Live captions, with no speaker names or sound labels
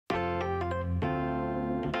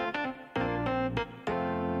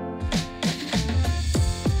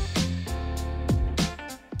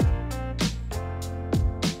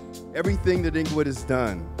Everything that Inglewood has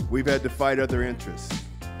done, we've had to fight other interests,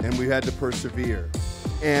 and we've had to persevere.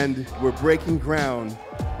 And we're breaking ground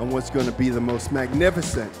on what's going to be the most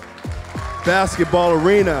magnificent basketball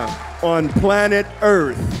arena on planet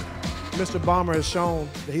Earth. Mr. Ballmer has shown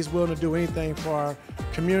that he's willing to do anything for our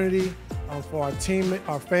community, for our team,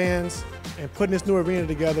 our fans, and putting this new arena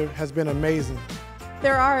together has been amazing.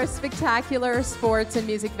 There are spectacular sports and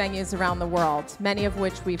music venues around the world, many of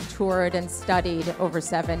which we've toured and studied over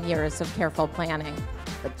 7 years of careful planning.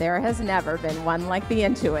 But there has never been one like the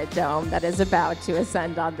Intuit Dome that is about to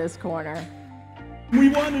ascend on this corner. We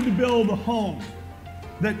wanted to build a home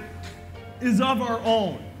that is of our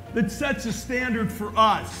own, that sets a standard for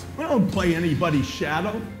us. We don't play anybody's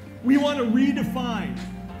shadow. We want to redefine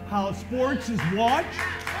how sports is watched,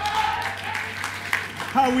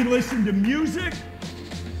 how we listen to music,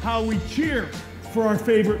 how we cheer for our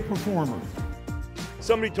favorite performers.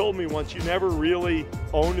 Somebody told me once, you never really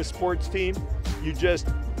own a sports team. You just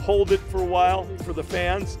hold it for a while for the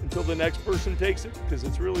fans until the next person takes it, because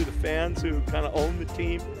it's really the fans who kind of own the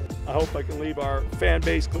team. I hope I can leave our fan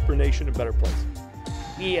base, Clipper Nation, a better place.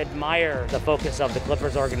 We admire the focus of the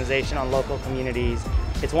Clippers organization on local communities.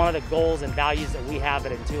 It's one of the goals and values that we have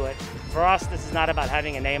at Intuit. For us, this is not about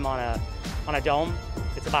having a name on a dome.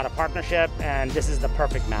 It's about a partnership, and this is the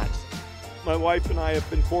perfect match. My wife and I have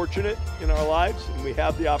been fortunate in our lives, and we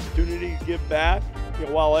have the opportunity to give back. You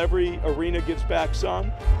know, while every arena gives back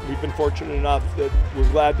some, we've been fortunate enough that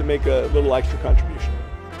we're glad to make a little extra contribution.